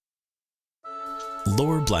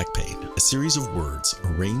Lower Black Pain, a series of words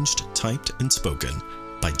arranged, typed, and spoken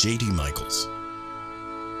by J.D. Michaels.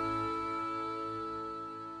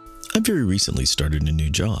 I very recently started a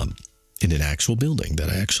new job in an actual building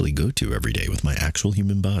that I actually go to every day with my actual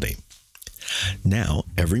human body. Now,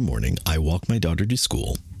 every morning, I walk my daughter to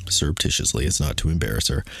school, surreptitiously as not to embarrass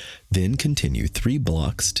her, then continue 3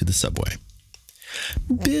 blocks to the subway.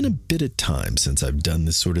 Been a bit of time since I've done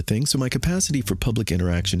this sort of thing, so my capacity for public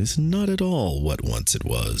interaction is not at all what once it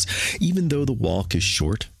was. Even though the walk is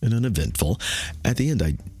short and uneventful, at the end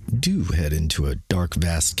I do head into a dark,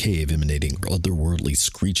 vast cave emanating otherworldly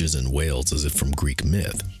screeches and wails as if from Greek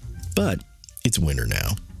myth. But it's winter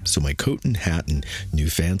now, so my coat and hat and new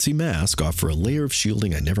fancy mask offer a layer of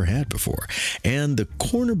shielding I never had before. And the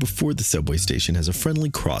corner before the subway station has a friendly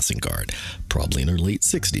crossing guard, probably in her late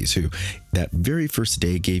 60s, who that very first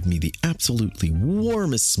day gave me the absolutely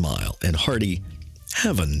warmest smile and hearty,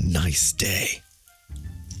 "Have a nice day."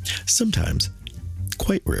 Sometimes,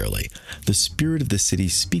 quite rarely, the spirit of the city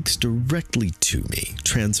speaks directly to me,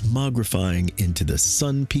 transmogrifying into the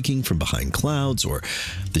sun peeking from behind clouds, or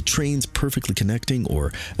the trains perfectly connecting,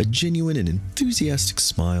 or a genuine and enthusiastic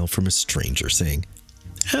smile from a stranger saying,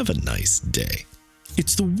 "Have a nice day."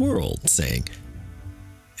 It's the world saying,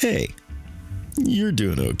 "Hey, you're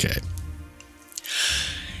doing okay."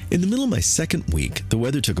 In the middle of my second week, the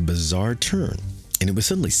weather took a bizarre turn, and it was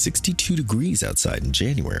suddenly 62 degrees outside in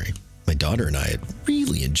January. My daughter and I had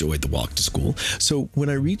really enjoyed the walk to school, so when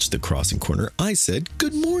I reached the crossing corner, I said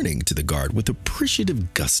good morning to the guard with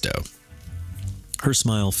appreciative gusto. Her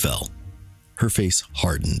smile fell. Her face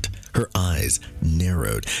hardened. Her eyes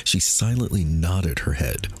narrowed. She silently nodded her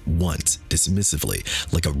head once, dismissively,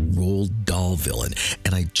 like a Roald Dahl villain,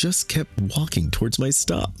 and I just kept walking towards my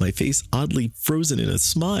stop, my face oddly frozen in a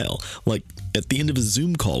smile, like at the end of a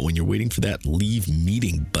Zoom call when you're waiting for that leave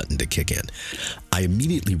meeting button to kick in. I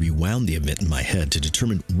immediately rewound the event in my head to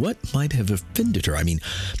determine what might have offended her. I mean,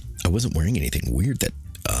 I wasn't wearing anything weird that...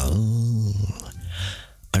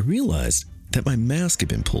 I realized that my mask had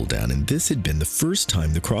been pulled down, and this had been the first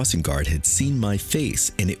time the crossing guard had seen my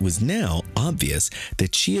face, and it was now obvious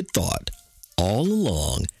that she had thought all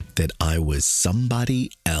along that I was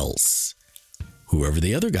somebody else. Whoever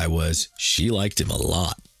the other guy was, she liked him a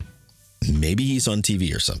lot. Maybe he's on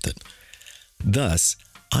TV or something. Thus,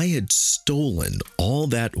 I had stolen all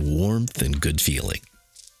that warmth and good feeling.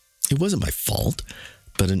 It wasn't my fault,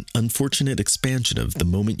 but an unfortunate expansion of the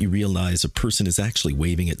moment you realize a person is actually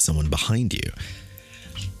waving at someone behind you.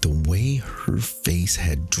 The way her face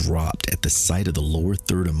had dropped at the sight of the lower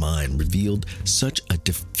third of mine revealed such a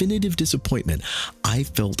definitive disappointment. I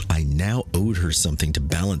felt I now owed her something to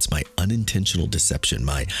balance my unintentional deception,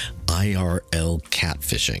 my IRL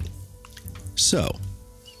catfishing. So,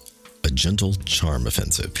 a gentle charm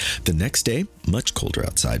offensive. The next day, much colder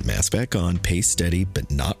outside, mask back on, pace steady but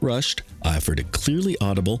not rushed. I offered a clearly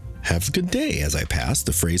audible, "Have a good day," as I passed,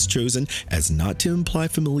 the phrase chosen as not to imply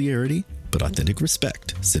familiarity, but authentic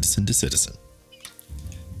respect, citizen to citizen.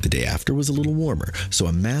 The day after was a little warmer, so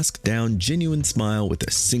a mask down, genuine smile with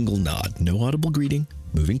a single nod. No audible greeting,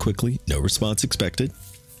 moving quickly, no response expected.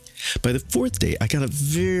 By the 4th day, I got a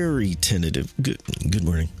very tentative, good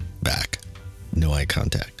morning, back. No eye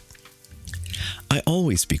contact. I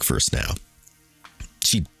always speak first now.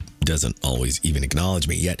 She doesn't always even acknowledge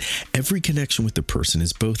me, yet every connection with the person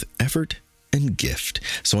is both effort and gift.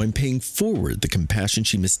 So I'm paying forward the compassion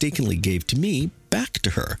she mistakenly gave to me back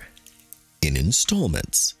to her in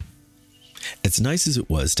installments. As nice as it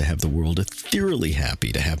was to have the world ethereally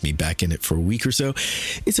happy to have me back in it for a week or so,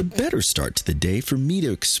 it's a better start to the day for me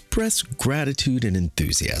to express gratitude and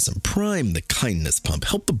enthusiasm, prime the kindness pump,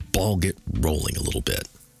 help the ball get rolling a little bit.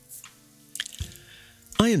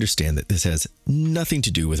 I understand that this has nothing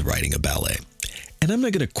to do with writing a ballet, and I'm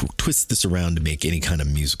not going to twist this around to make any kind of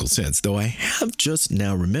musical sense, though I have just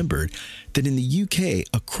now remembered that in the UK,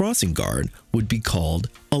 a crossing guard would be called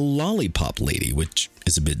a Lollipop Lady, which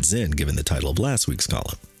is a bit zen given the title of last week's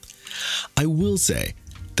column. I will say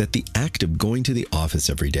that the act of going to the office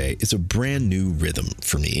every day is a brand new rhythm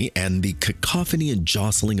for me, and the cacophony and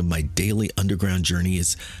jostling of my daily underground journey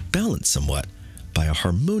is balanced somewhat by a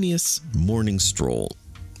harmonious morning stroll.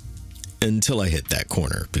 Until I hit that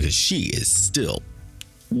corner, because she is still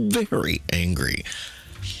very angry.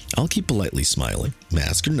 I'll keep politely smiling,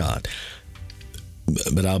 mask or not,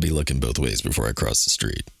 but I'll be looking both ways before I cross the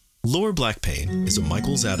street. Lower Black Pain is a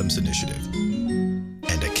Michaels Adams initiative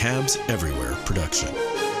and a Cabs Everywhere production.